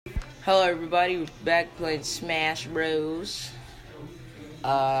Hello everybody, we're back playing Smash Bros.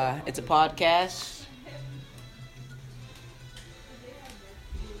 It's a podcast.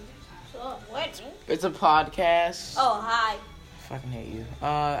 So, what? It's a podcast. Oh, hi. Fucking hate you.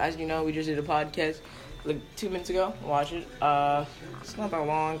 As you know, we just did a podcast like 2 minutes ago. Watch it. It's not that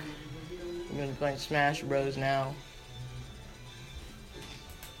long. We're gonna be playing Smash Bros now.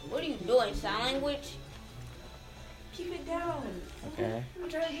 What are you doing? Sign language? Keep it down. Okay. I'm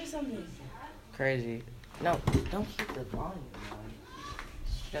trying to do something. Crazy. No, don't keep the volume on.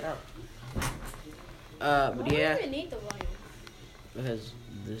 Shut up. But yeah. I don't even need the volume. Because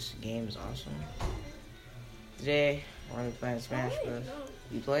this game is awesome. Today, we're gonna be playing Smash Bros.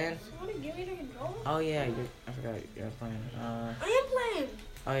 You playing? Somebody give me the controller? Oh yeah, I forgot you're playing. I am playing.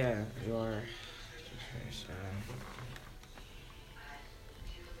 Oh yeah, you are.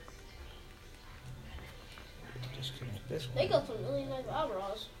 Disconnect this one. They got some really nice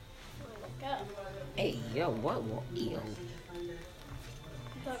eyebrows. Oh my god. Hey, yo, what? Yo. I'm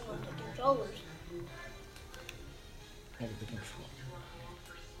talking about the controllers. Look at the control.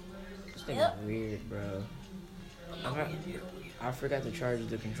 This thing Yep. is weird, bro. I forgot to charge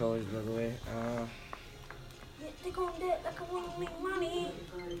the controllers, by the way. They gon' get like a wing money.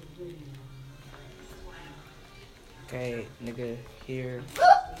 Okay, nigga, here.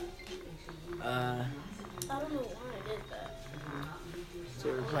 I don't know why I did that. So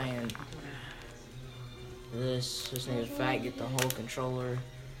we're playing this. This nigga's fat, get the whole controller.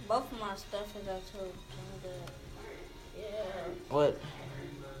 Both of my stuff is actually kind of, yeah, What? 2%.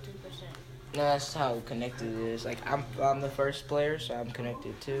 No, that's how connected it is. Like, I'm the first player, so I'm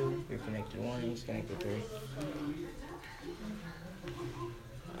connected 2. You're connected 1, he's connected 3.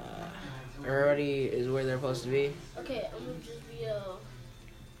 Everybody is where they're supposed to be. Okay, I'm gonna just be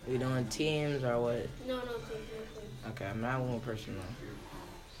We doing teams or what? no, Okay, I'm not one person though.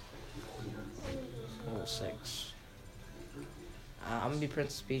 Level 6. I'm gonna be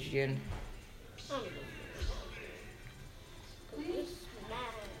Princess Peach again. This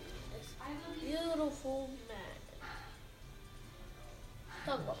man is beautiful man.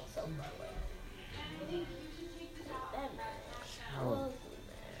 Talk about myself, by the way. That man. Oh.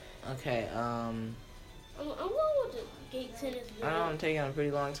 Okay, I'm going with the gate tennis. I know I'm taking a pretty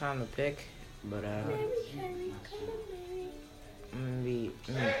long time to pick, but Mary, Harry, come on, Mary. I'm gonna be.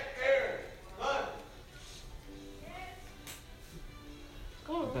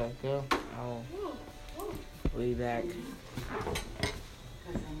 Come on. Okay, go. I'll Come on. be back.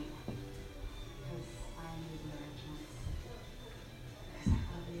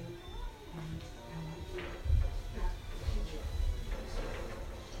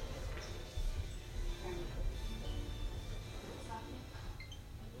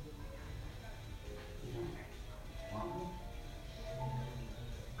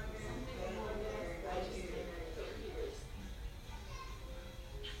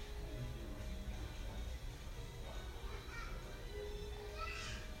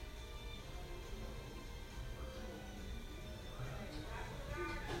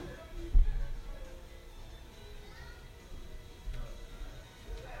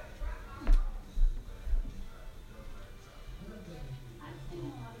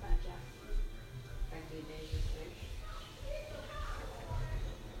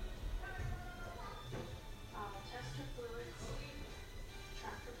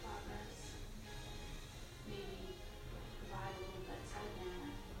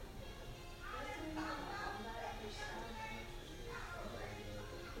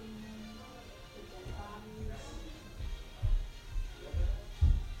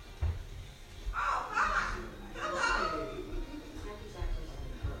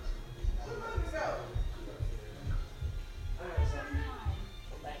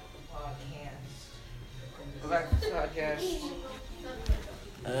 Back to the podcast.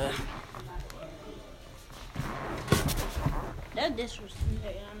 That's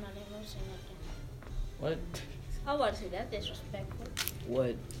disrespectful. I'm not even gonna say nothing. What? I was about to say that's disrespectful.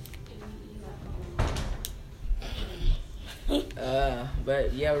 What?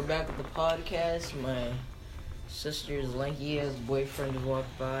 But yeah, we're back with the podcast. My sister's lanky ass boyfriend just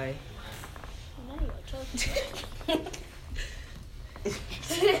walked by. Now you are choking.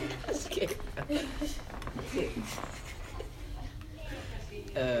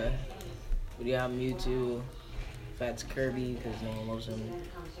 But yeah, Mewtwo. Fat's Kirby because no one loves him.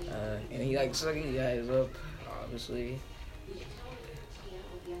 And he likes sucking you guys up, obviously.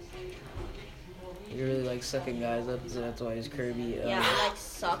 He really likes sucking guys up, so that's why he's Kirby. Yeah, I like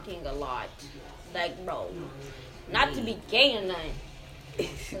sucking a lot. Like, bro, not to be gay or nothing.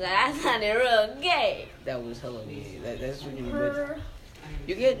 That sounded real gay. That was hella gay. That's what you Her.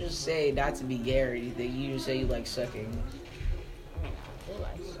 You can't just say not to be gay or anything. You just say you like sucking. I mean, I do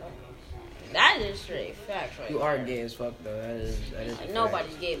like sucking. That is straight facts right You are there. gay as fuck though. That is a fact.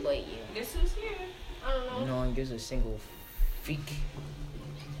 Nobody's gay but you. Guess who's here? I don't know. No one gives a single freak.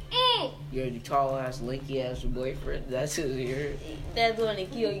 Mm. Your tall ass, lanky ass boyfriend. That's who's here. That's gonna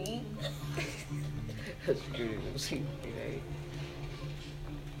kill you. That's pretty cool.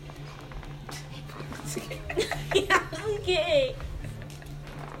 Okay.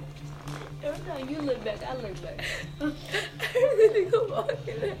 Every time you look back, I look back.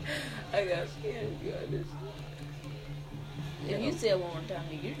 I got scared, to be honest. If you say it one more time,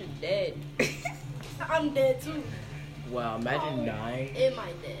 you're just dead. I'm dead too. Wow, imagine dying. Am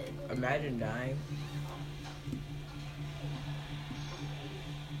I dead? Imagine dying.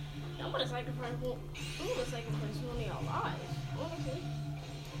 I'm gonna sacrifice one. I'm gonna sacrifice one of y'all lives. Honestly.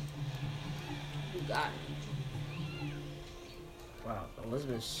 You got it. Wow,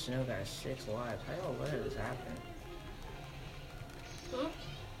 Elizabeth Snow got 6 lives. How y'all let this happen? Huh?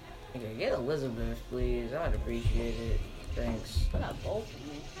 Okay, get Elizabeth, please. I'd appreciate it. Thanks. I got both of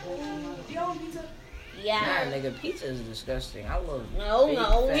you. Y'all pizza. Yeah. Nah, nigga, pizza is disgusting. I love No, big,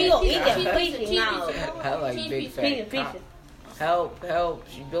 no, fat we gonna eat cock. that pizza now. I like Cheese big pizza. fat Pizza, cock. pizza. Help.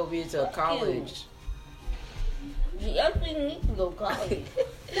 She built me into a college. You actually need to go college.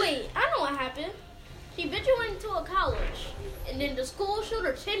 Wait, I know what happened. He bitch went to a college, and then the school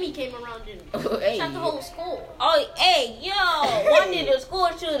shooter Timmy came around and Hey. shot the whole school. Oh, hey, yo, why did the school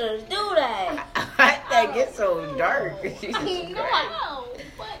shooters do that? That gets so dark. Jesus I mean, no, Christ. I know,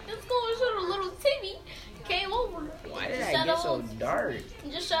 but the school shooter, little Timmy, came over. Why did and that get shut so up- dark?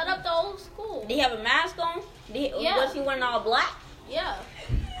 and just shut up the whole school. Did he have a mask on? Yeah. Was he wearing all black? Yeah.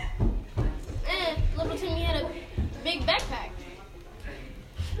 And little Timmy had a big backpack.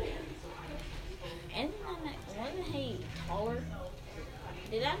 And wasn't he taller?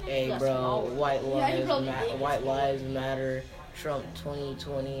 Did that make Hey, you bro, smaller? white Yeah, he lives probably matter. did. White lives matter. Trump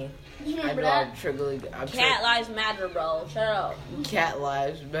 2020. You I remember know that? I'm triggering. Cat lives matter, bro. Shut up. Cat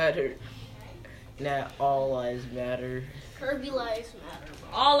lives matter. Not all lives matter. Kirby lives matter.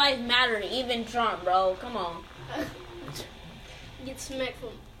 All lives matter, even Trump, bro. Come on. Get smacked from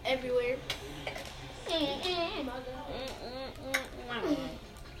everywhere.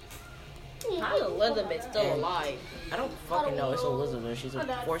 How is Elizabeth still alive? I don't fucking know. It's Elizabeth. She's a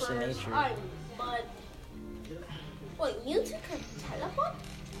force of nature. But wait, you two can teleport?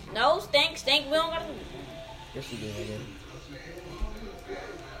 No, stink. We don't gotta. Yes, you do, nigga.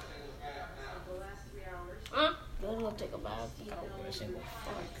 Huh? Go to take a bath. I don't give a single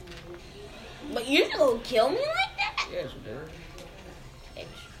fuck. But you just gonna kill me like that? Yes, you do. Bitch.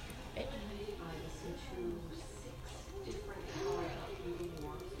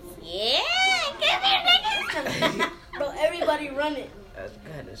 Yeah, give me niggas. Bro, everybody run it. That's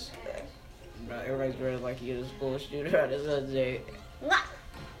kind of sad. Bro, everybody's running like you're a school shooter on a Sunday. What?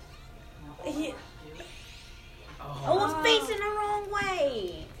 Yeah. I was facing the wrong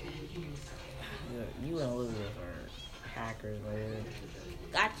way. You and Elizabeth are hackers, man.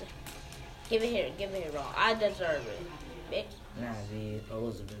 Gotcha. Give it here, bro. I deserve it, bitch. Nah, Z.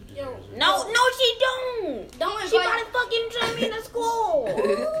 Elizabeth Yo, deserves it. No, she don't. Don't She invite. about to fucking turn me into school.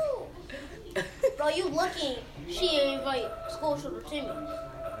 Bro, you lucky she didn't invite school shooter Timmy.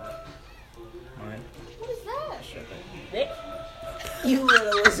 Mine. What is that? Shut up. Bitch. You let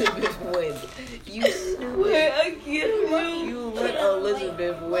Elizabeth win. You stupid. You let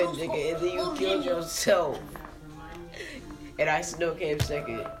Elizabeth win, nigga, and then you killed yourself. And I still came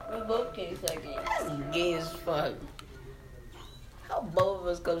second. We both came second. That's gay as fuck. How both of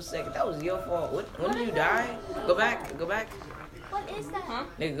us come second? That was your fault. When did you die? Go back. What is that? Huh?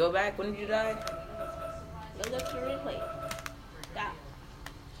 Nigga, go back. When did you die? Look up to replay. Stop.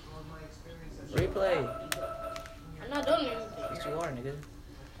 Replay. I'm not doing anything. Yes, you are, nigga.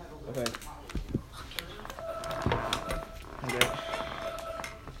 Okay. Okay.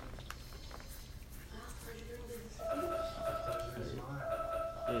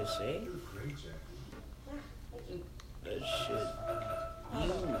 Did it say? That shit.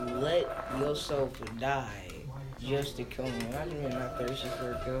 You let yourself die just to kill me. Imagine being that thirsty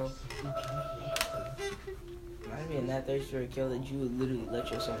for a kill. Imagine being that thirsty for a kill that you would literally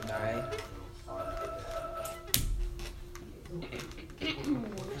let yourself die.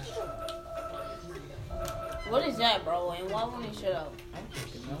 What is that, bro? And why won't he shut up? I don't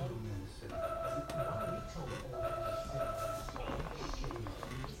fucking know.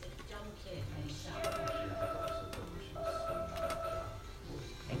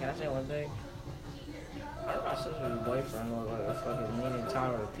 Hey, can I say one thing? Why does my sister's boyfriend look like a fucking leaning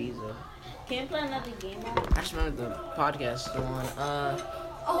tower of Pisa? Can you play another game? I just remember the podcast one.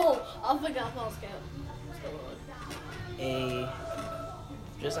 Oh, I forgot False Cap.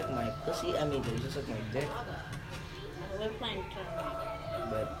 Just like my pussy. I mean, just like my dick. We're playing tournament.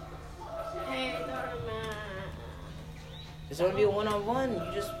 But Hey, tournament. it's gonna be a one-on-one.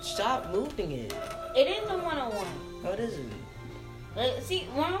 You just stop moving it. It is a 1-on-1. What is it? See,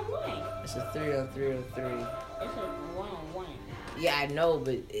 1-on-1. It's a 3-on-3-on-3. It's a 1-on-1. Yeah, I know,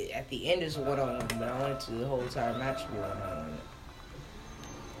 but at the end it's a one-on-one. But I want it to the whole entire match to be one-on-one.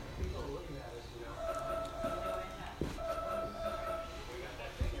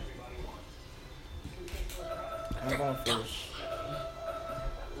 I'm going first.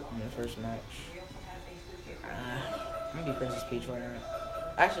 In the first match. I'm gonna be Princess Peach right now.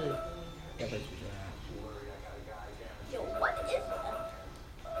 Actually, yeah, Princess Peach right now. Yo, what is that?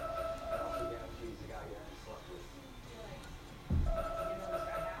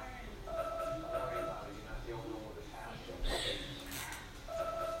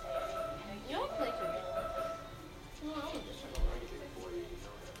 You don't play cricket. No, I'm just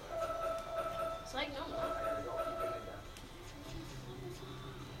it's like, no, no.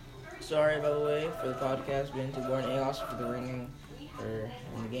 Sorry, by the way, for the podcast being too boring, and also for the ringing. We're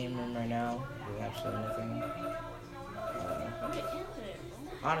in the game room right now, doing absolutely nothing. What is it?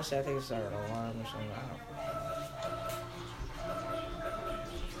 Honestly, I think it's our alarm or something.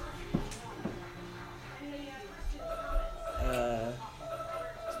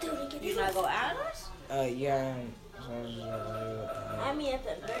 You not go add us? Yeah. So I was just, I mean, at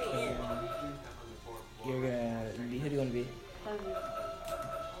the very end. you're gonna be, who do you want to be?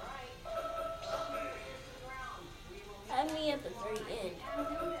 I mean, at the very end.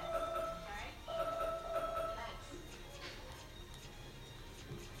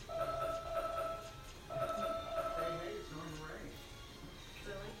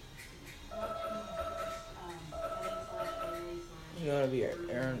 You want to be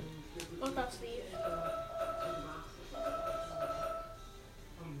Aaron? What about Steve?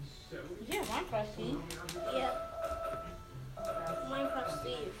 Yeah, Minecraft Steve. Yeah. Minecraft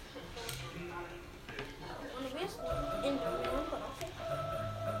Steve. On the wrist, Enderman, but okay.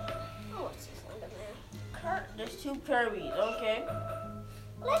 Oh, what's this Enderman? There's 2 Kirby's, okay?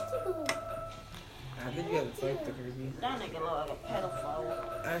 Let's go. I think you have to fight the Kirby. That nigga look like a pedophile.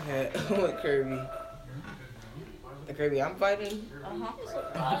 Okay, what Kirby? The Kirby I'm fighting?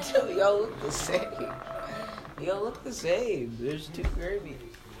 Uh-huh. Y'all look the same. Y'all look the same. There's 2 Kirby.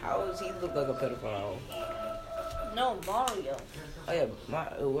 How does he look like a pedophile? No, Mario. Oh yeah,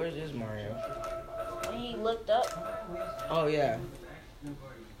 where's this Mario? When he looked up, Oh yeah.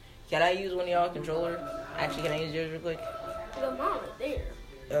 Can I use one of y'all controller? Actually, can I use yours real quick? The mom is there.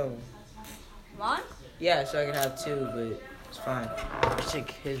 Oh. mine? Yeah, so I can have 2, but it's fine. Just take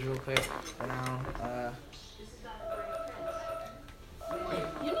his real quick for now. Wait,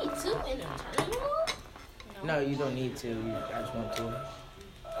 you need 2 in a tournament mode? No, you don't need to. I just want to.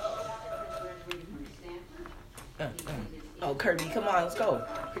 Oh, Kirby, come on, let's go.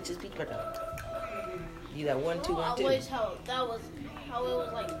 Princess Peach, brother. You that 1, 2, 1, 2. Always how that was how it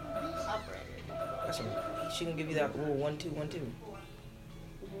was like operated. That's right. She can give you that little 1, 2, 1, 2.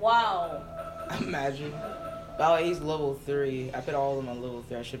 Wow. Imagine. By the way, he's level 3. I put all of them on level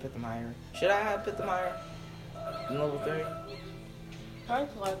 3. I should put them higher. Should I have put them higher? In level 3?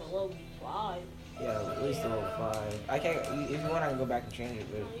 That's like a level 5. Yeah, at least a level 5. I can't. If you want, I can go back and change it.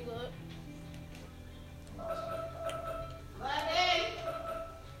 But You good?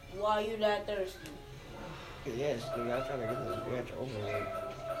 Why you that thirsty? yes, we gotta try to get this. We got to overload.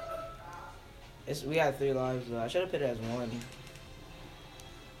 We got 3 lives though. I should have put it as 1.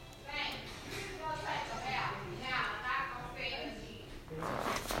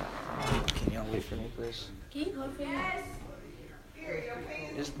 Can y'all wait for me, please? Can you go for me?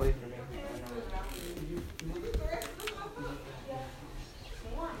 Just wait for me.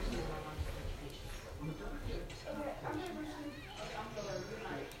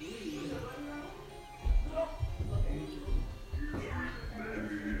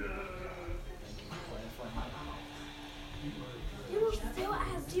 You still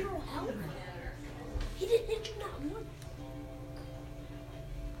have 0 health. He didn't hit you not once.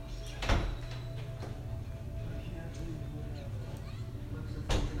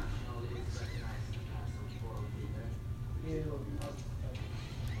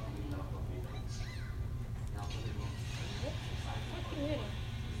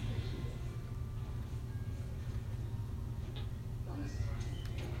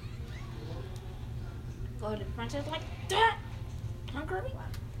 Go to the princess like that. Hungry?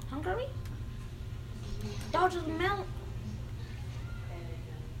 Hungry? Dodge the milk.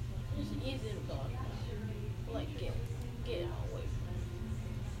 Easy to go. Like, get away from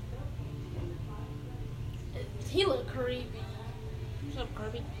him. He look creepy. What's up,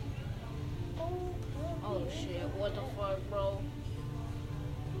 Kirby? Oh shit, what the fuck, bro?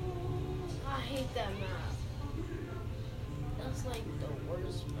 I hate that map. That's like the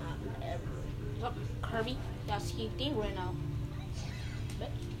worst map ever. What's up, Kirby? That's your thing right now.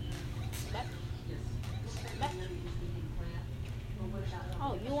 Back.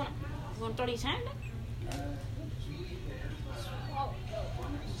 Oh, you wanna throw these hands? Oh,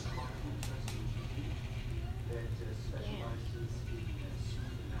 Damn.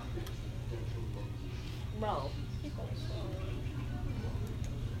 Bro.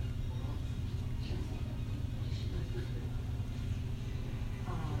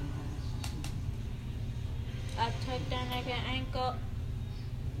 I took that nigga ankle.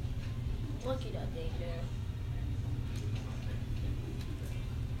 lucky that thing there.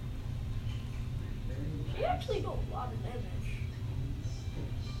 She actually got a lot of damage.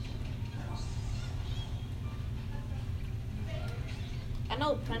 I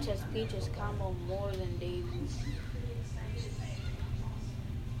know Princess Peach's combo more than Davy's.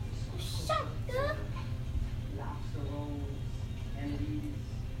 Shut up.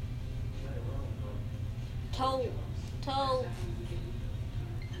 Toe.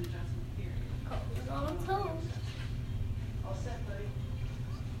 On toes.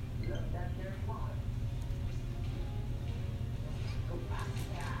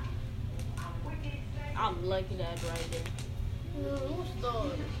 I'm lucky that right there. We'll start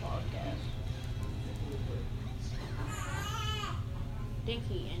the podcast. I think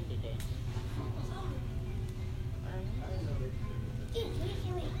he ended it.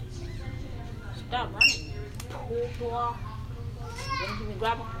 Stop running. Pull. Let me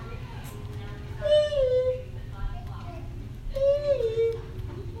grab him.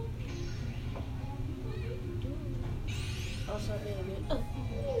 Also, baby.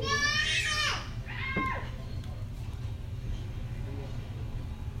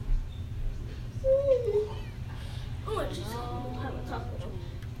 Oh, just have a talk with him.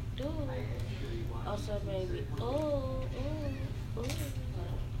 Dude. Also, baby. Oh.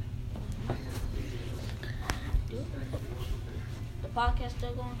 Dude. The podcast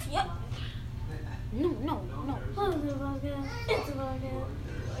still going? Yep. No. Oh, it's a podcast. It's a podcast.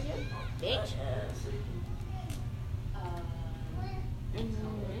 Bitch.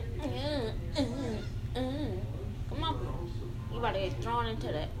 Come on. You about to get thrown into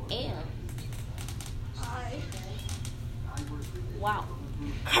the air. Hi. Wow.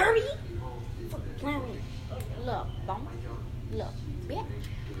 Kirby? Fuck playing with me. Look, bum. Look, bitch.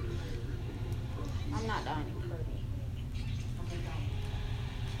 I'm not dying in Kirby.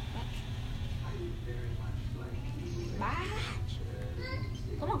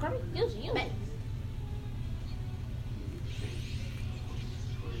 Bitch. Come on, Kirby. Use it.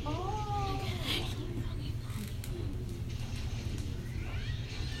 Oh.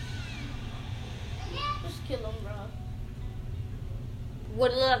 Just kill him, bro.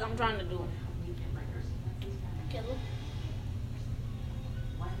 What look I'm trying to do? Kill him.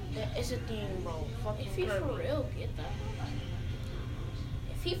 It's a thing, bro. Fucking If he for Kirby. real get that.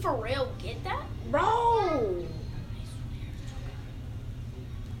 If he for real get that, Bro!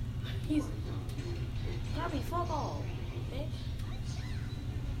 he's Kirby, fuck off, bitch.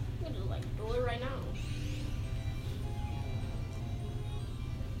 I'm gonna like do it right now.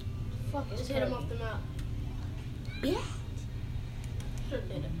 Fuck is Just hit him Kirby? off the map. Yeah. Sure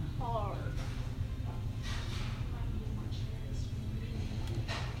did it hard.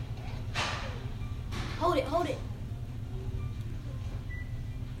 Hold it.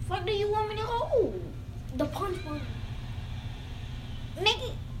 Fuck do you want me to hold? The punch button.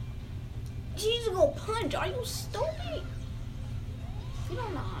 Nigga, she's gonna punch. Are you stupid? You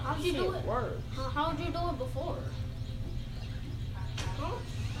don't know how How'd you shit do it? works. How'd you do it before? Huh?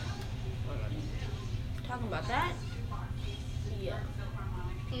 Talking about that? Yeah.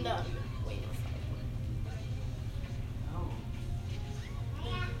 No. Wait.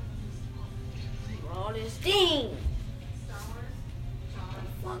 All this thing.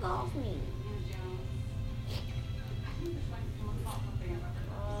 Fuck off me.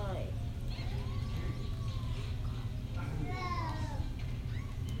 Alright.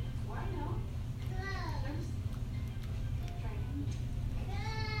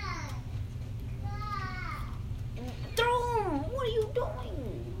 Throw him! What are you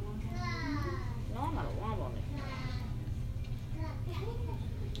doing? No, I'm not a worm on it.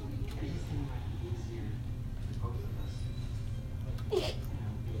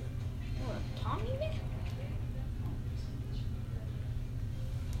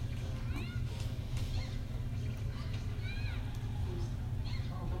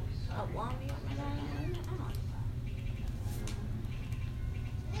 1v1.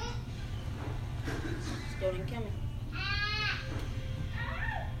 Still didn't kill me.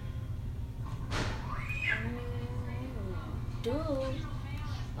 Dude.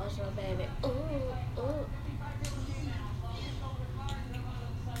 Also, baby. Ooh.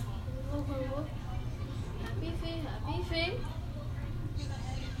 Happy feet.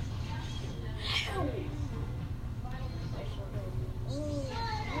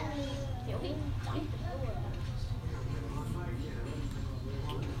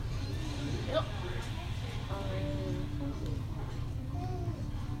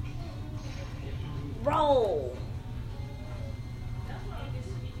 Roll.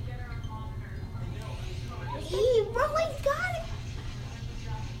 He really got it.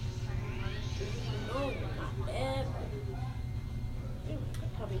 Oh, not bad.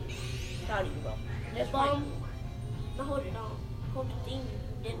 Proud of you, bro. That's fine. Now hold it down. Hold the thing.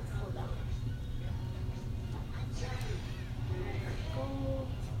 Then hold down. Go.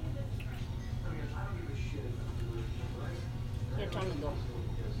 Your time to go.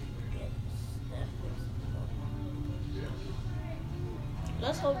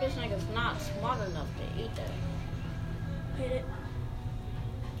 Let's hope this nigga's not smart enough to eat that. Hit it.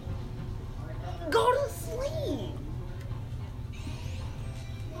 Go to sleep.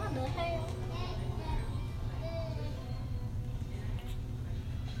 What the hell?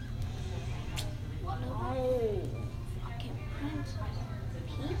 Oh, fucking Prince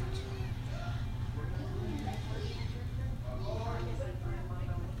Peach.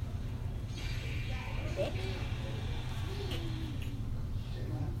 Bitch.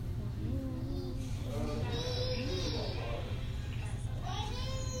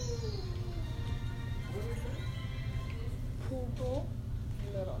 Poodle.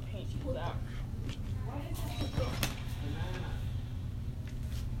 Little pink out.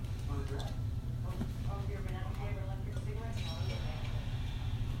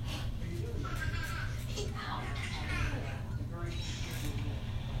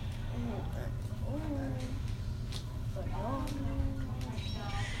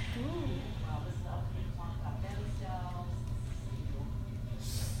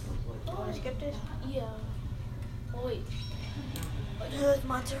 Want to skip this? Yeah. Oh, wait. It's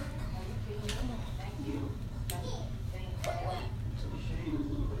my turn.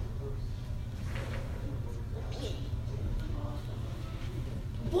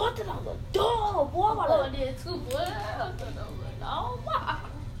 What did I do? Boy, Oh, did too, boy. Oh, wow.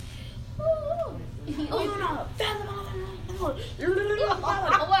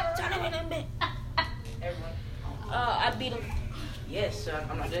 I beat him. Yes,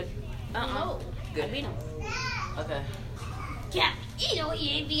 I'm not dead. No. Good. I beat him. Okay. Yeah, you know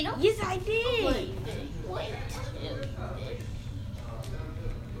he ain't beat him. Yes, I did. Wait.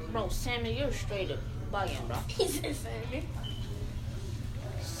 Bro, Sammy, you're straight up bugging, bro. He said Sammy.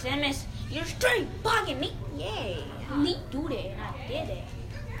 Samus, you're straight bugging me. Yay. Me do that, and I did it.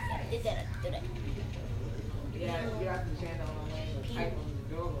 I did that. Yeah, you have to channel on my name. Type on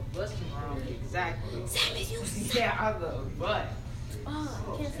the door of a bus tomorrow. Exactly. Samus, you Yeah, I'm the butt.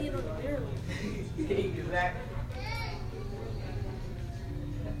 Oh, I can't see it on the mirror. Exactly.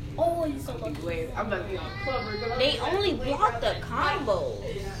 Oh, he's so lucky. Wait, I'm about to be on cover. They only block the combos.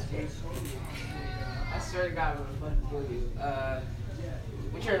 I swear to God, I'm gonna fucking kill you.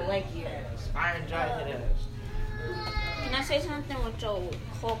 With your lanky ass, iron giant head ass. Can I say something with your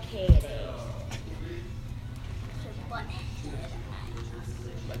cokehead ass? Butt.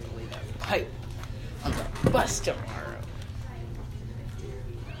 About to lay that pipe on the bus tomorrow.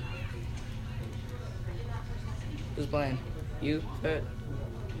 Who's playing? You? Hey,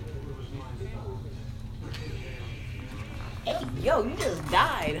 yo, you just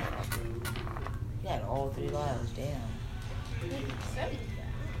died. You had all 3 lives, damn.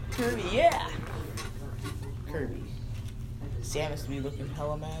 Kirby, yeah. Kirby. Samus be looking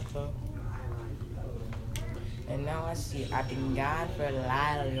hella mad, though. And now I see I've been gone for a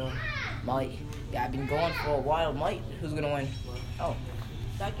while, Mike. Yeah, I've been going for a while, Mike. Who's gonna win? Oh,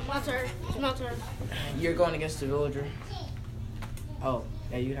 My turn. It's my turn. you're going against the villager. Oh,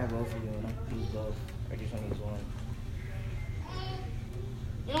 yeah, you have both of you. And I use both. Or just want to use one.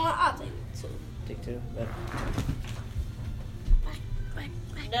 You know what? I'll take 2. Take 2. But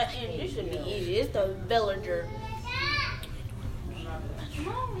This should be easy. It's the villager. Come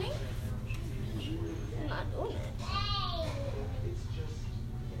on, man. I'm not doing it.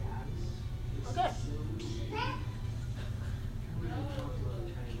 Okay.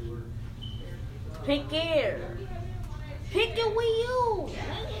 Pick here. Pick it with you.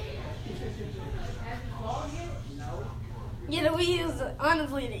 Yeah, the Wii is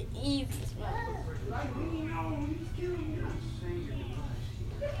honestly the easiest one.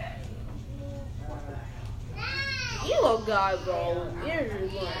 You a guy, bro. You're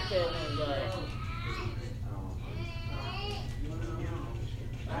just gonna kill him, guy.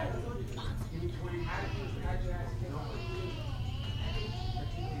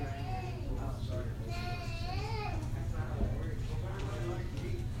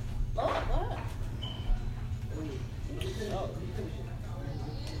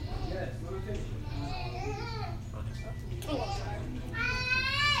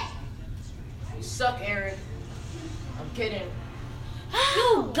 You suck, Aaron. I'm kidding.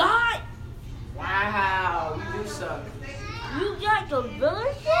 You got Wow, you do suck. the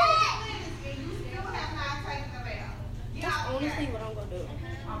village? That's honestly what I'm gonna do.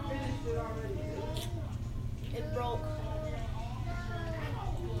 It broke.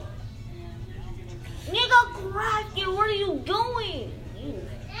 Nigga, crack it. What are you doing? You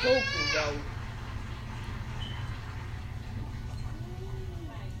stupid, bro.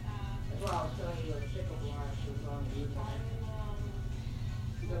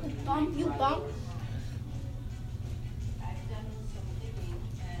 You bump.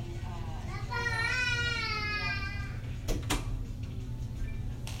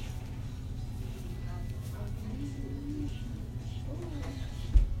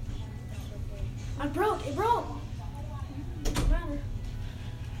 I broke. It broke. Doesn't matter.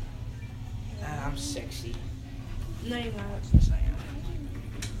 I'm sexy. No, you're not. Yes, I am.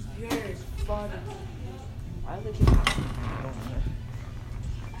 You're funny. Why do they keep I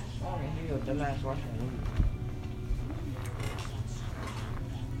want to hear your dumbass watching a movie.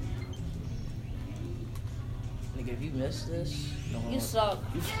 Nigga, if you miss this, You suck.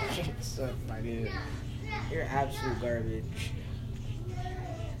 You fucking suck, my dude. You're absolute garbage.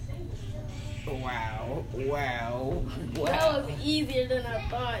 Wow. Wow. That was easier than I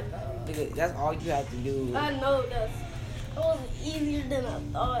thought, though. Nigga, that's all you have to do. I know that was easier than I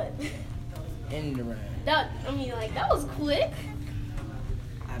thought. End the round. That was quick.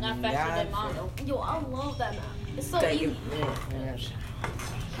 I Not mean, faster than God, mine. Yo, I love that map. It's so thank easy. you.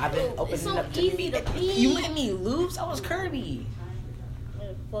 I've been It's opening so up to easy me. to beat. You let me lose? I was Kirby. Where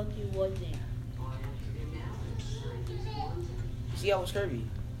the fuck you wasn't? See, I was Kirby.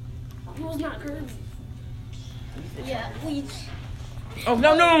 It was not Kirby. Yeah, we Oh,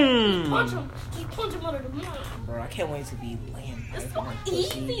 no. punch him. Just punch him under the mouth. Bro, I can't wait to be lame. It's so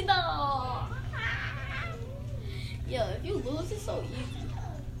easy, though. Yo, if you lose, it's so easy.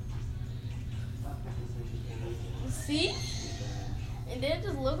 See? And then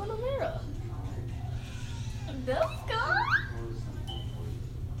just look on the mirror. There we go.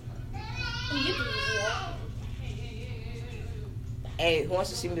 You can just walk. Hey, who wants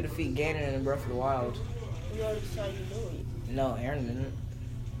to see me defeat Ganon in Breath of the Wild? You already saw you do it. No, Aaron didn't.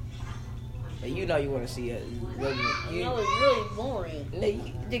 But you know you want to see it. I know it's really boring.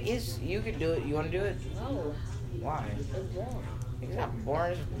 You can do it. You want to do it? No, Why? it's boring. It's not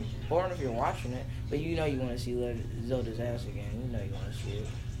boring. It's boring if you're watching it. But you know you want to see Zelda's ass again. You know you want to see it.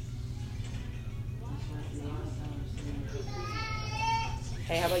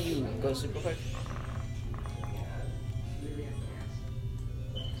 Hey, how about you go super quick?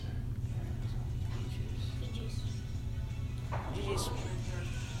 GG's.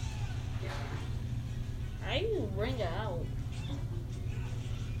 How you bring it out?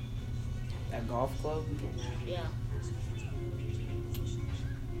 That golf club? Yeah.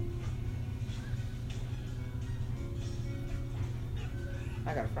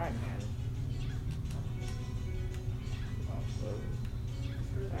 I got a frying pan. Golf club.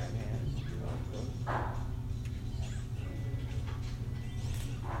 Frying pan. Golf club.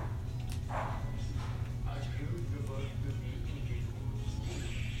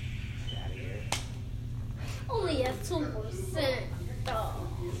 Get out of here. Only at 2%, though.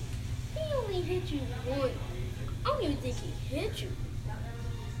 He only hit you once. I don't even think he hit you.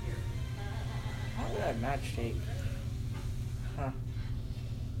 How did that match take? Huh.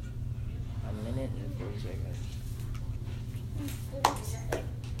 A minute and 40 seconds.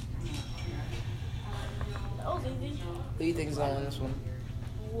 That was easy. Who do you think is gonna win this one?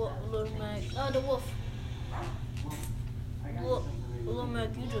 Lil Mac. The wolf. Lil Mac,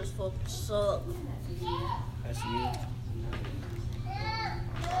 you just fucking suck. That's you.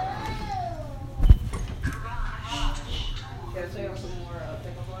 Can I tell you some more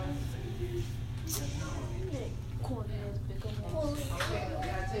pickup lines? Corny ass pickup lines. Okay, can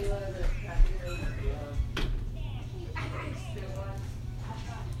I tell you what the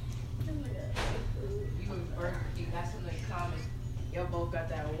you and Burger King got something in common. Y'all both got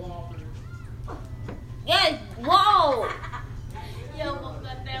that Whopper. Yes, whoa!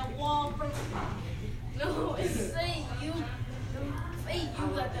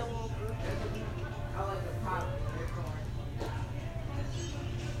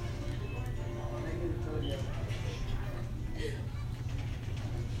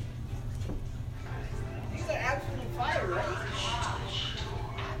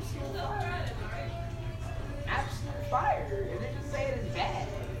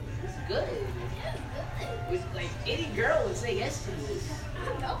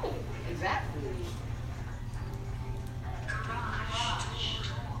 No. Exactly.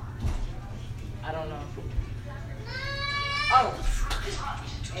 I don't know. Oh!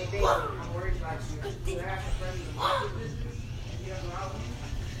 Hey, baby, I'm worried about you. You have a friend with a business? You have a problem?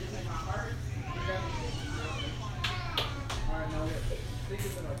 This is my heart? Alright, now think of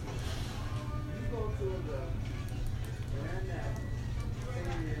it like this. You go to the land now, say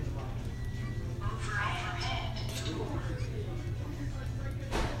you're in the mom.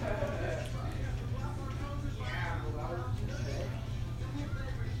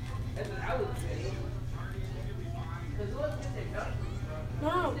 That's what I would say. Because what's this thing?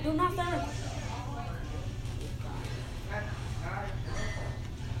 No, do not finish.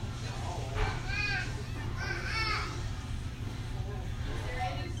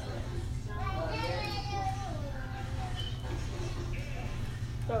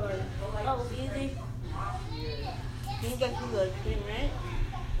 Sorry. That was easy. You got to the thing, right?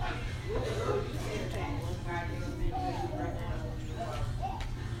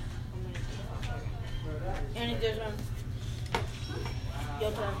 Any different?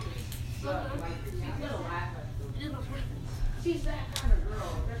 Your turn. She's that kind of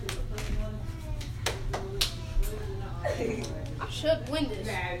girl. I should win this.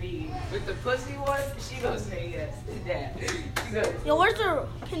 With the pussy one, she gonna say yes. Dad. She goes, Yo, where's the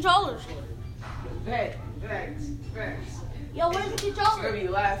controllers? bet. Yo, where's the She's gonna controller? be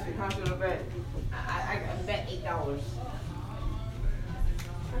laughing. How much you gonna bet? I bet $8.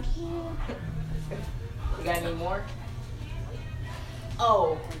 You got any more?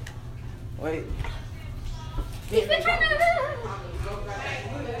 Oh. Wait. You get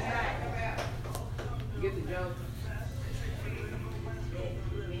the joke.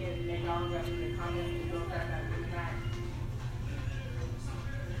 Me and McDonald got in the comments. We don't got that good night.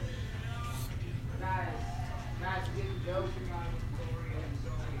 Guys, get the joke.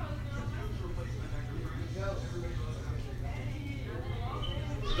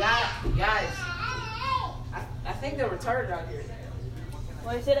 Guys, I think they're retarded out here.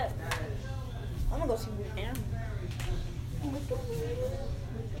 Why you say that? I'm gonna go see Blue Animal.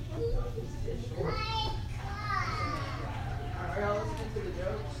 Are y'all listening to the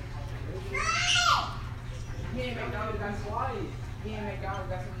jokes? Me and McDonald got swatted. Me and McDonald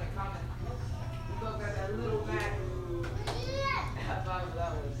got some in the comments. We both got that little back. High five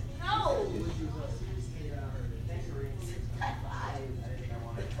that was. No! Thanks, Reese. High five.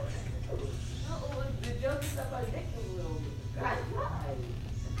 The joke is about dick a little bit. High five.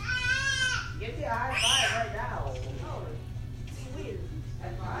 Give me a high five right now. No, it's weird.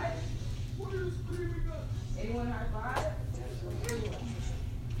 High five? Anyone high five?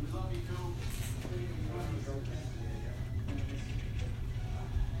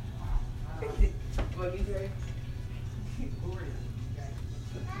 What do you say?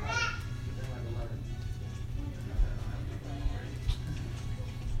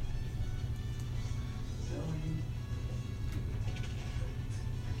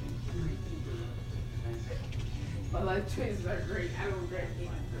 My life choices are great. I don't regret any.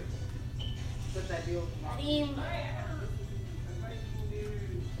 What's that deal? Team.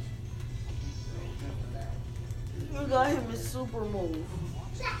 You got him a super move.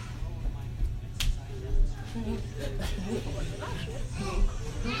 You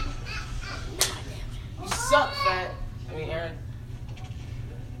suck, fat. I mean, Aaron.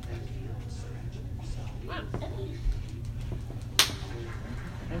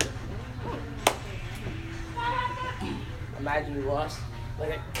 Imagine you lost like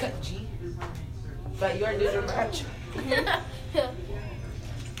a cut G. But you already did your cut.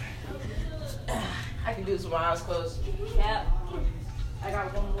 I can do this with my eyes closed. Yeah. I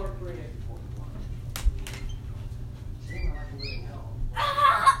got one more for you.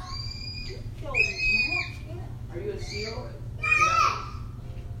 Are you a seal?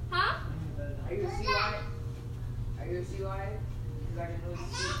 Huh? Are you a sea lion? Are you a sea lion? Because I can really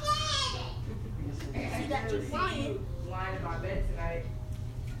see. See that you're lying. Lying in my bed tonight.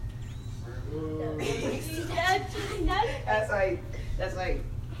 That's like.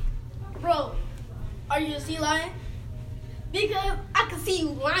 Bro, are you a sea lion? Because I can see you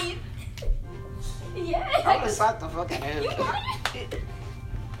lying. Yeah. I'm gonna slap the fuck out of him. You lying?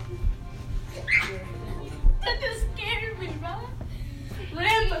 That just scared me, bro.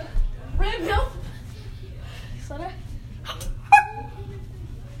 Ram him. So that.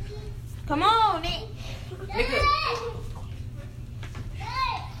 Come on, Nick. Nigga.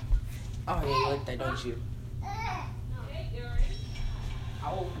 Oh yeah, you like that, don't you?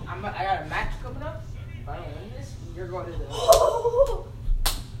 I got a match coming up. If I don't win this, you're going to the.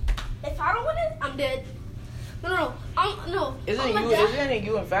 If I don't win it, I'm dead. No. No. Isn't I'ma it die.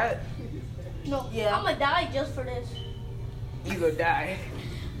 you and fat? No. Yeah. I'm gonna die just for this. You gonna die.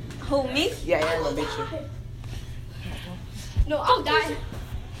 Who, me? Yeah, I'm gonna beat you. No, I'll die.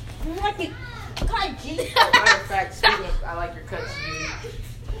 What the? God, G. Matter of fact, speaking of, I like your cuts, dude.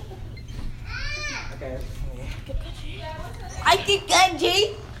 Okay. I think God,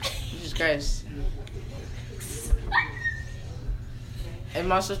 G. Jesus Christ. If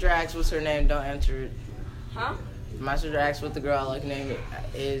my sister asks what's her name, don't answer it. Huh? If my sister asks what the girl I like name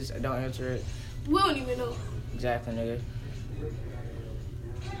is, don't answer it. We don't even know. Exactly, nigga.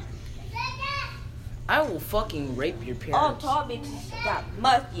 I will fucking rape your All parents. tall bitches got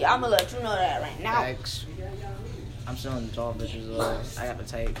musky. I'ma let you know that right now. Facts. I'm still in the tall bitches. I got the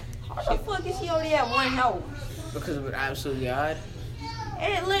type. How the fuck is she only at one house? Because of it absolutely odd.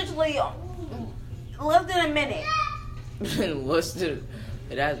 It literally less than a minute.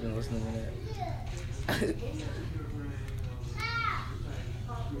 It has been listening to that.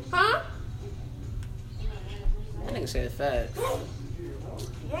 Huh? That nigga said fat.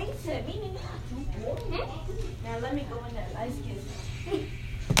 Yeah, you said me, nigga. Now let me go in that light skin.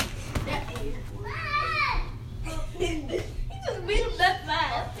 He just beat him that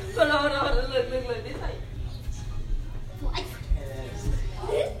fast. Hold on. Look. This like.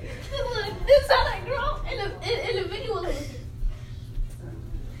 Look, this how that girl in the video was.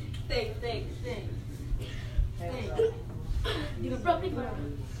 Think. You probably go.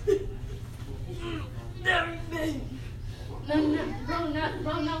 No,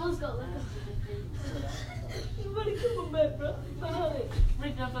 let's go. You better come on back, bro. Hold on.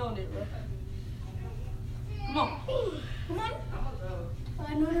 Reach up on it, bro. Come on. No.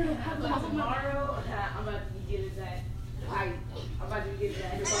 Tomorrow, I'm about to get his ass. I'm about to get his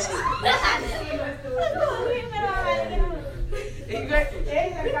ass.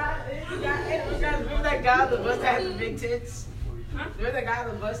 Remember that guy on the bus that has the big tits? Remember that guy on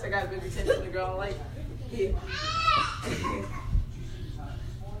the bus that got big tits and the girl like? Yeah.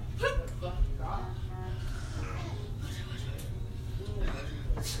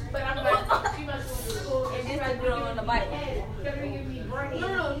 But I'm like, she must go to school. And this the girl on the bike. No.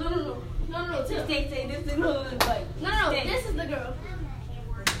 Say this is the girl on the bike. No, this is the girl.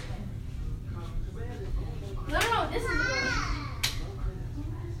 No, this is the girl.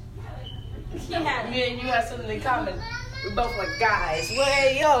 She had Me and you have something in common. We both like guys.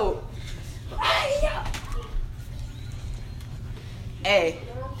 Hey, yo. Hey,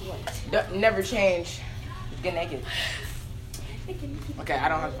 never change. Get naked. Okay, I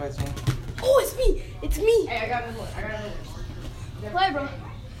don't have to fight soon. Oh, it's me. Hey, I got this one. Play, bro.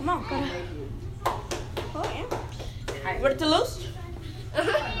 Come on, come on. Oh, yeah. Ready to lose?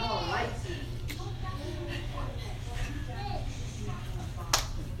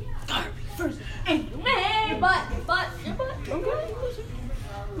 First, man, but, Okay.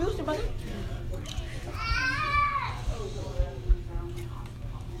 Lose your butt.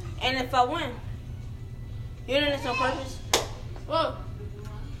 And if I win, you doing this on purpose? well,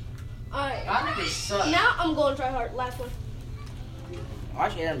 alright. Y'all niggas suck. Now I'm going to try hard. Last one.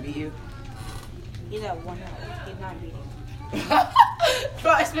 Watch Aaron beat you. He's at 1 hour. He's not beating.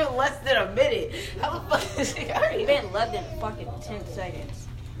 Bro, I spent less than a minute. How the fuck is he It's already been less than fucking 10 seconds.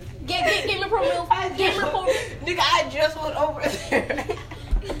 Get me pro milk. Get me pro milk. Nigga, I just went over there.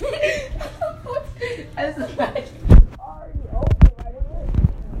 That's like already over right away.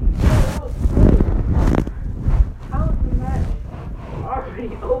 How is that already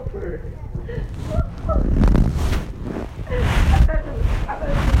over? I thought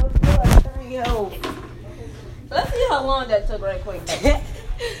it was still at 3 health. Let's see how long that took right quick.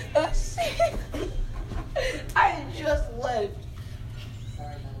 I just left.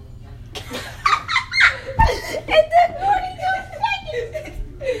 It took 42 seconds.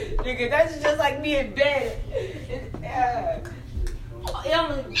 Nigga, that's just like me in bed. It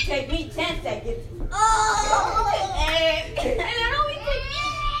only take me 10 seconds. And it only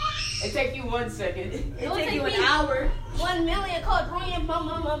take It take you 1 second. me. It take you an hour. 1 million called Ryan,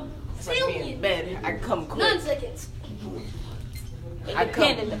 It's like me in million. bed. I come quick. 9 seconds. I It come.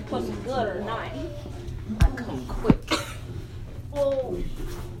 depends if the pussy good or not. I come quick. Well,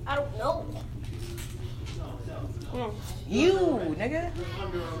 I don't know. You, nigga.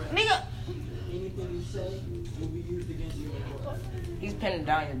 Nigga. He's pinning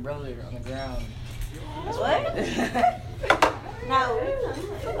down your brother on the ground. What? No.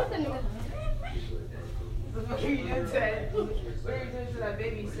 What are you doing to that? What are you doing to that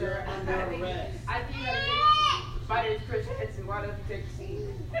baby, sir? I think you gotta take Spider's Chris Henson. Why don't you take a seat?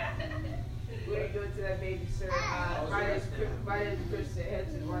 What are you doing to that baby, sir? Spider's Chris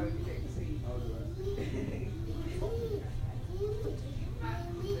Henson. Why don't you take a seat?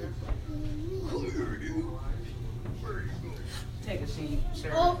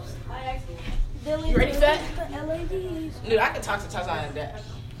 Please. Dude, I can talk to Tessa and that.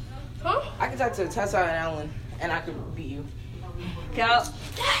 Huh? I can talk to Tessa and Alan, and I could beat you. Cap.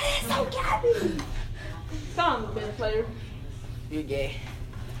 That is so Gabby. Come on, better player. You're gay.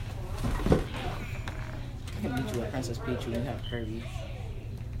 I can beat you with Princess Peach when you have Kirby.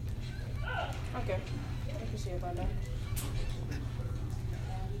 Okay. I can see about that.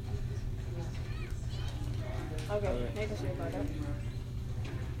 Okay, I can see about that.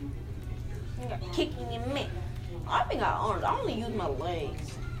 I got kicking in me. I think I arms. I only use my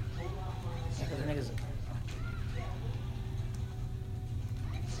legs. Because niggas.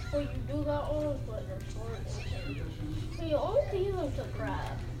 Well, you do got arms, but they're short. So you only can use them to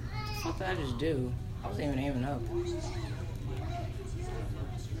grab. What did I just do? I wasn't even aiming up.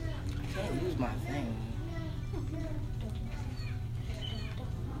 I can't use my thing.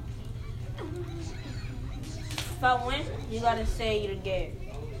 If I win, you gotta say you're gay.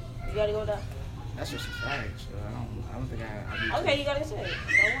 You gotta go down. That's what she said, so I don't think I'll be. Okay, you gotta say it. If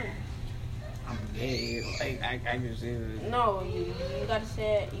I win. I'm gay. Like, I can say it. No, you gotta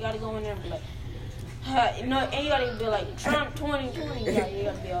say it. You gotta go in there and be like, no, and you gotta be like, Trump 2020. You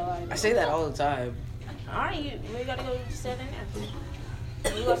gotta be alright. I say that all the time. Alright, you gotta go sit in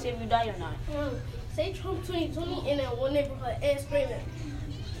there. You gotta see if you die or not. Say Trump 2020 in that one neighborhood and scream it.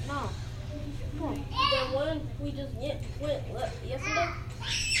 No. That one we just went yesterday.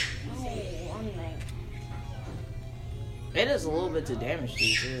 No, I'm like, It is a little bit to damage to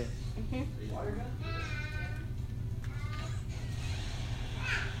you, too.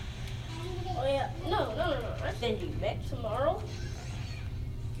 Oh yeah, no. I send you back. tomorrow.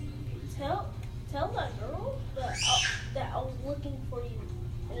 Tell that girl that I was looking for you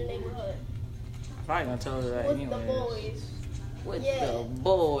in the neighborhood I'm probably gonna tell her that with anyways. the boys. With Yeah. the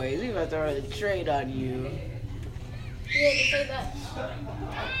boys. We about to run a trade on you. Yeah, to say that.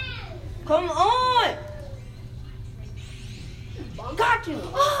 Come on! Got you!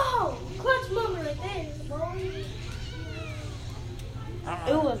 Oh, clutch moment right there, boy.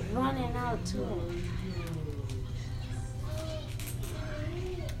 It was running out too.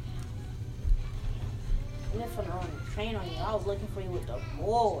 And if I run a train on you, I was looking for you with the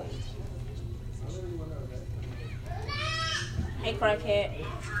boys. Hey, crackhead.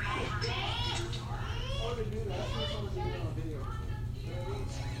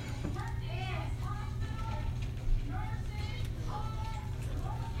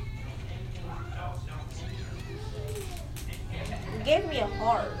 You gave me a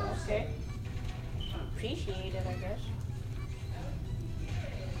heart, okay? Appreciate it, I guess.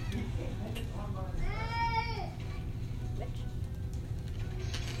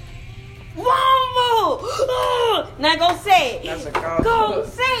 Wombo! Now go say it. That's a call. Go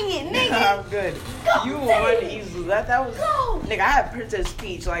say it, nigga. I'm good. Go You say won easily. That was. Go. Nigga, I had Princess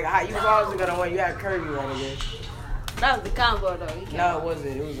Peach. Like, you was always gonna win. You had Kirby right again. That was the combo though. You can't- No, it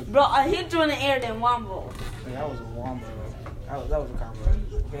wasn't. It was a. Bro, I hit you in the air then Wombo. That was a wombo. That was a combo.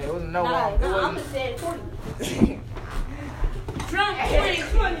 Okay, it wasn't no Nah, wombo. no, It I'm wasn't. gonna say it for you. Trump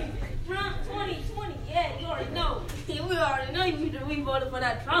 2020. Trump 2020. Yeah, you already know. We already know we voted for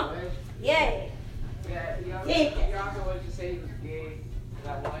that Trump. Yeah. Yeah, Yeah. you also wanted to say he was gay.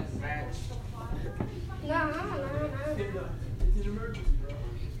 That one match. Nah. It's an emergency, bro.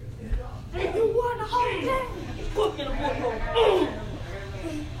 You won the whole day. Cooking the I'm gonna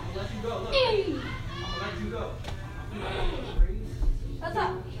let you go. Look, I'm gonna let you go. What's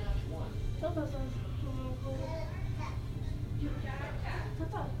up?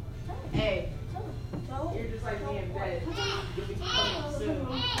 Hey, you're just like me in bed. You'll be coming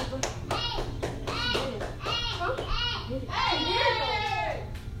soon.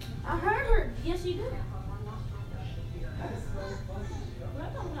 I heard her. Yes, you did.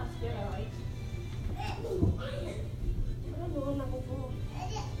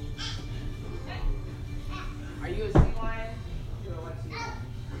 Are you a sea lion? You're a what sea lion?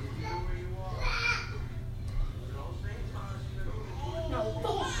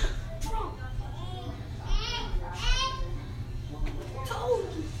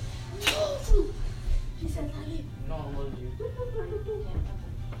 She said, I live. No one loves you.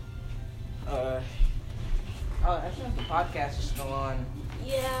 Actually, the podcast is still on.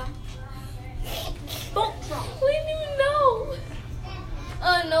 Yeah. Vote Trump. We didn't even know.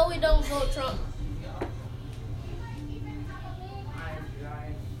 No, we don't vote Trump.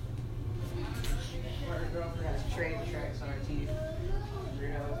 Our girlfriend has train tracks on her teeth.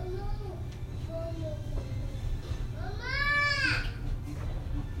 Weirdo.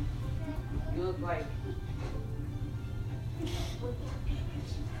 You look like. You look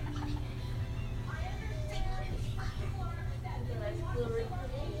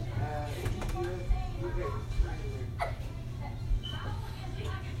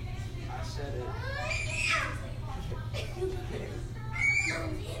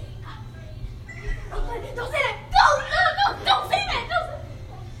Don't say that. Don't say that. Don't say that.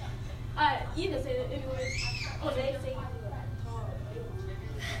 Alright, you can say that anyway. Oh, they say you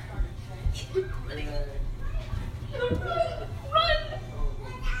run.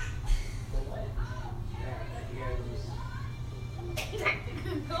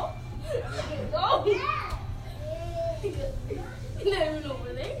 Go. You're not even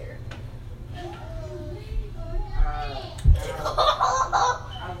over there.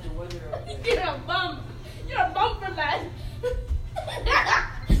 How's the weather up there? You're a bum. You're a bum for that.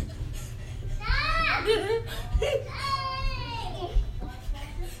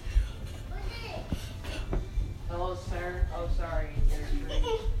 Hello, sir. Oh, sorry. There's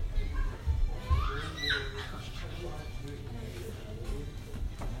drinks.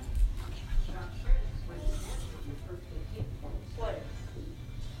 What?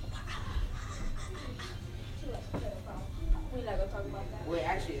 We're not gonna talk about that. Wait,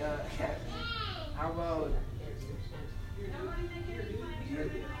 actually, how about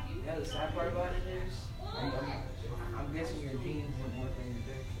the other sad part about it is, I'm guessing your jeans look more than your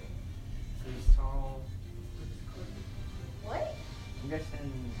dick. He's tall. What? I'm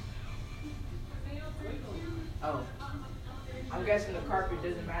guessing. Oh, I'm guessing the carpet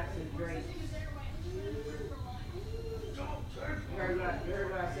doesn't match the drapes. You heard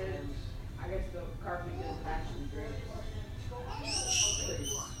what I said? I guess the carpet doesn't match the drapes.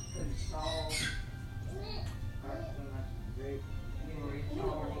 Because it's tall. Carpet doesn't match the drapes. Anyway, it's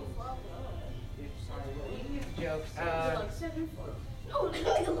tall. Sorry, well, you get the jokes. Like 7 foot. No,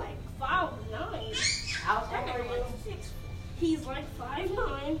 nigga like 5'9". How tall are you? He's like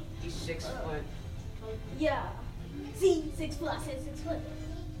 5'9". He's 6 foot. Yeah. See, 6 foot. I said 6 foot.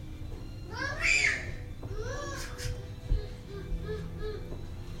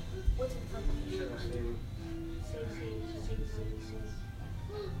 What's it from?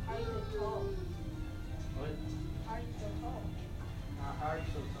 How are you so tall? What? How are you so tall? How are you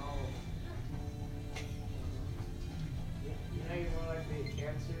so tall? You know you're more likely to get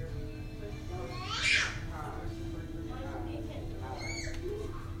cancer.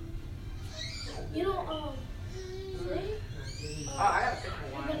 You know, say, Oh, I got a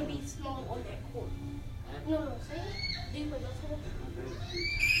different you're one. gonna be small on that court. No, say, do you play basketball?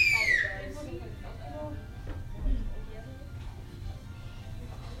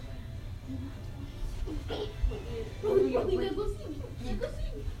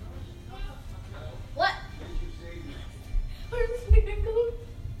 What? Where's this nigga going?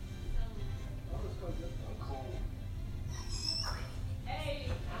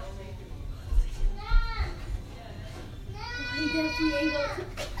 He definitely ain't gonna see.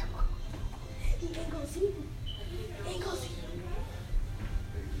 He ain't gonna see. He ain't gonna see.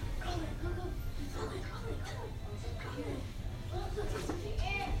 Go, go, go.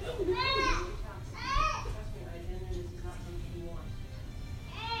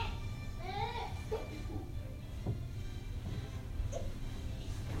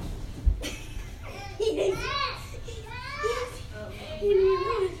 He ain't. He didn't.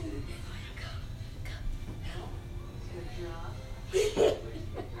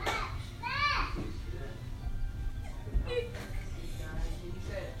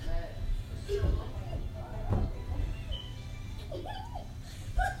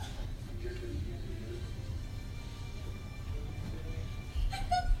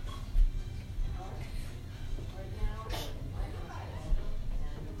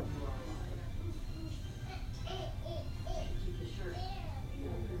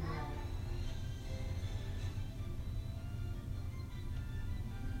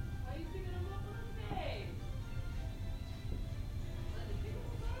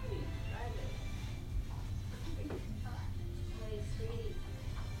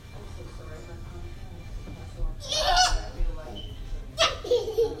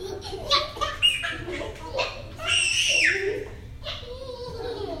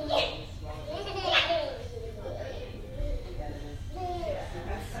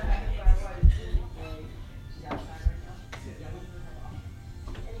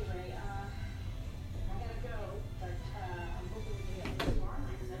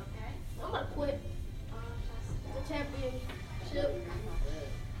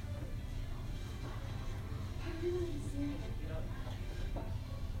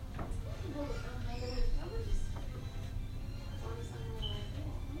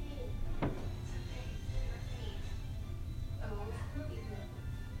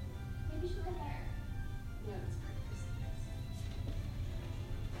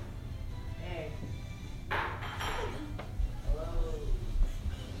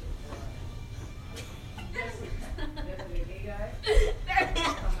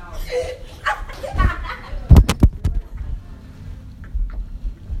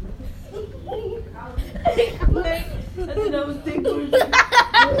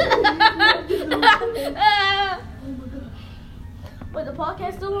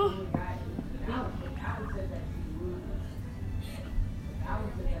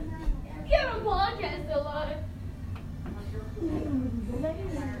 Get a podcast still on.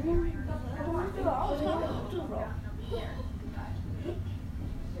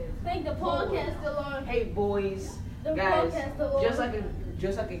 Think the podcast still on. Hey boys, The guys, podcast still on.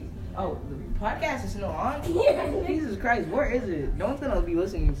 just like a. Oh, the podcast is still on. Yeah. Jesus Christ, where is it? No one's gonna be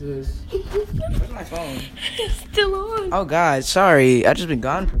listening to this. Where's my phone? It's still on. Oh God, sorry, I just been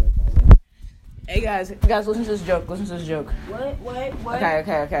gone for that. Hey guys, listen to this joke. Listen to this joke. What?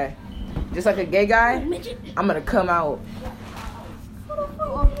 Okay. Just like a gay guy, I'm gonna come out.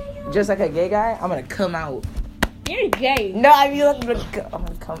 Just like a gay guy, I'm gonna come out. You're gay. No, I mean I'm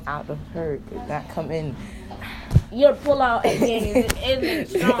gonna come out of her, not come in. Your pull out again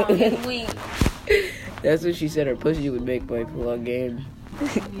isn't strong. It's weak. That's what she said. Her pussy would make my pull out game.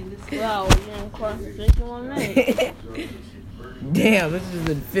 Wow, we're in course for 51 minutes. Damn, this is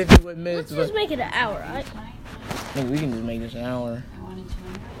in 51 minutes. Let's just make it an hour, right? No, we can just make this an hour.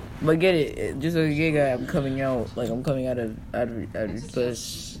 But get it, just like a gay guy, I'm coming out. Like I'm coming out of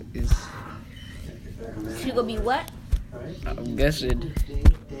puss. She gonna be what? I'm guessing.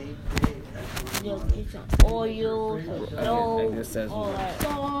 Just get some oil, some I dough, guess that's. all that.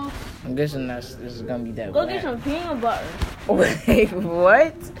 I'm guessing this is gonna be that. Go get some peanut butter. Wait,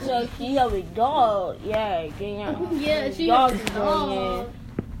 what? So she have a dog. Yeah, Yeah, she dog has is a going dog.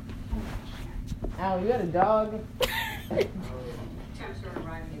 Al, you got a dog?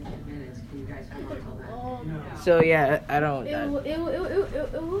 So yeah, I don't. It will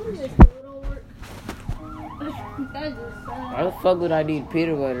just don't work. That just Why sad. the fuck would I need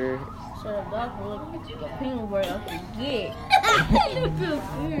peanut butter? So the dog will look at the peanut butter I can get. It feels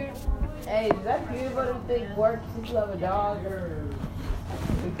weird. Hey, does that peanut butter thing work since you have a dog? Or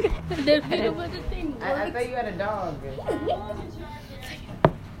The peanut butter thing I works. thought you had a dog.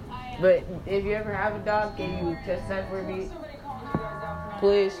 But if you ever have a dog, can you test that for me,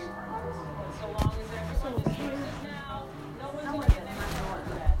 please?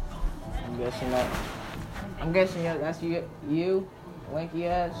 I'm guessing that. I'm guessing that's you, lanky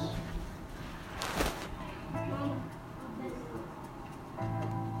ass.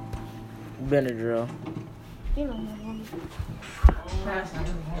 Benadryl. You know,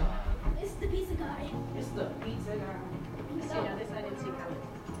 It's the pizza guy. It's the pizza guy.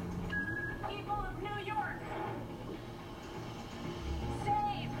 People of New York,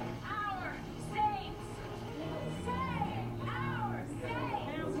 save our saints! Save our saints!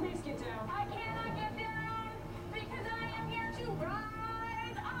 Ma'am, please get down. I cannot get down because I am here to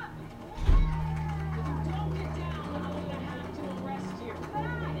rise up. If you don't get down, I'm going to have to arrest you.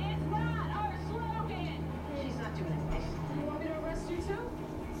 That is not our slogan. She's not doing anything. Do you want me to arrest you too?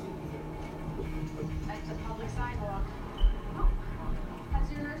 That's a public sidewalk. As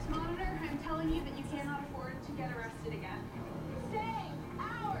your nurse monitor, I'm telling you that you cannot afford to get arrested again. Save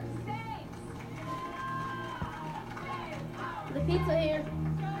our saints! The pizza here.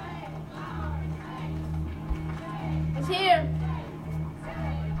 It's here.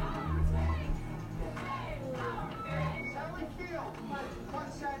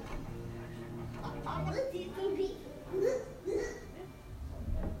 I want to see some pizza.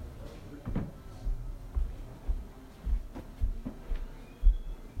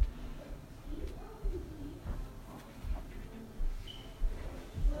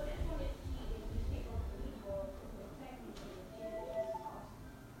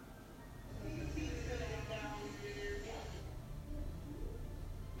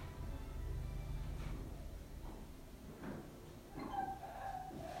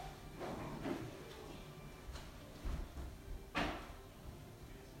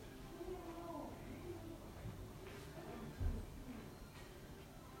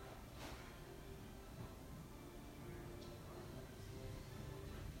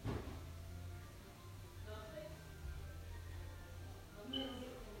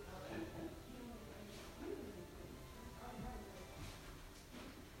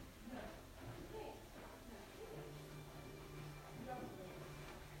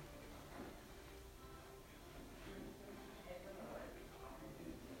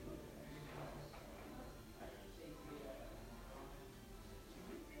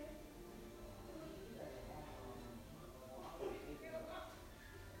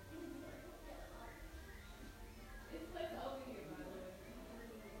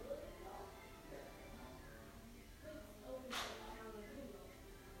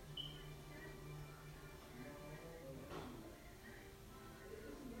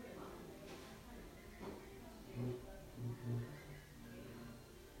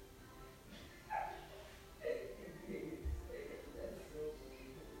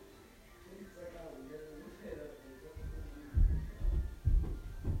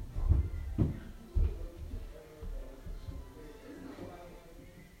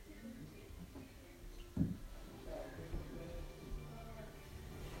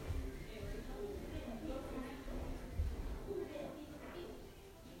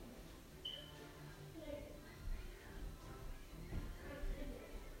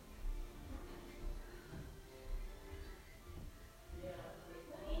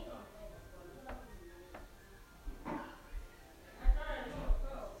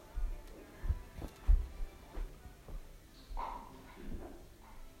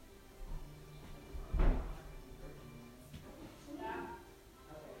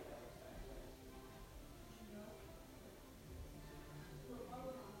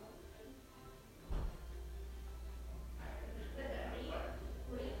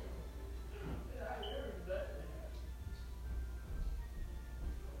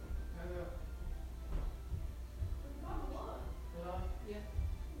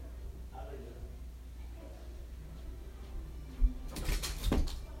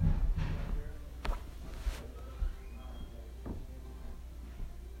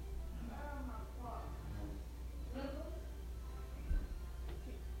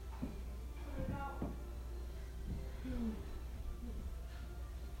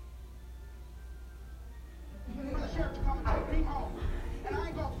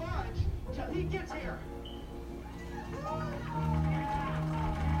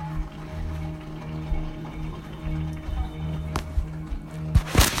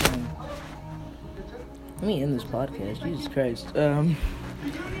 Let me end this podcast. Jesus Christ.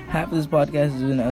 Half of this podcast has been